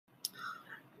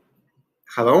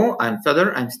Hello, I'm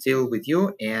Fedor. I'm still with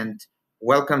you, and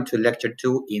welcome to Lecture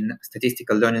 2 in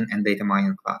Statistical Learning and Data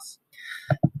Mining class.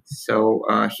 So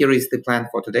here is the plan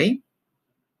for today.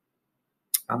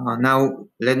 Now,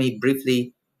 let me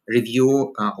briefly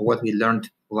review what we learned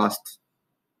last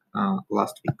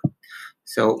week.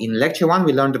 So in Lecture 1,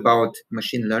 we learned about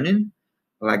machine learning,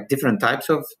 like different types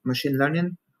of machine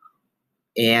learning,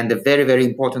 and a very, very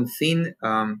important thing,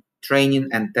 training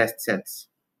and test sets.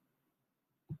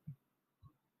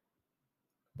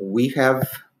 We have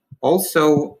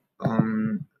also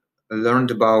learned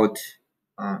about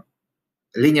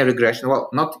linear regression.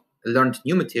 Well, not learned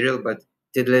new material, but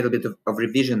did a little bit of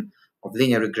revision of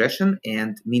linear regression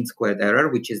and mean squared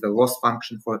error, which is the loss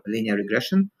function for linear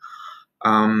regression.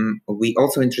 We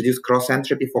also introduced cross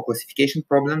entropy for classification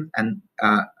problem and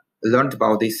learned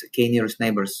about this k-nearest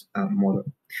neighbors model.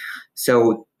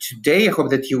 So today, I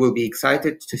hope that you will be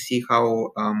excited to see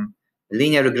how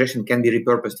linear regression can be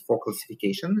repurposed for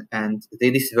classification. And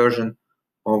this version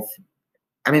of,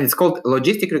 I mean, it's called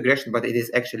logistic regression, but it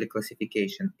is actually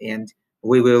classification. And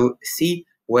we will see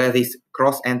where this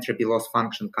cross entropy loss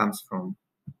function comes from.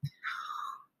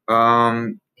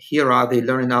 Here are the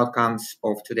learning outcomes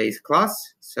of today's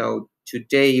class. So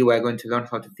today you are going to learn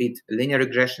how to fit linear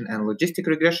regression and logistic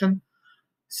regression.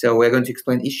 So we're going to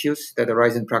explain issues that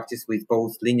arise in practice with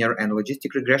both linear and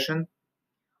logistic regression.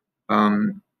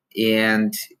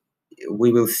 And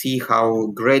we will see how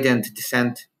gradient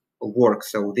descent works.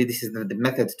 So this is the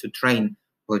method to train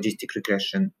logistic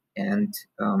regression. And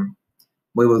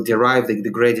we will derive the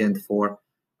gradient for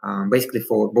basically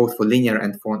for both for linear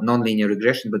and for nonlinear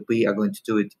regression, but we are going to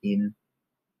do it in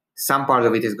some part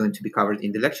of it is going to be covered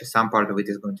in the lecture, some part of it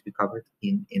is going to be covered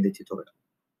in the tutorial.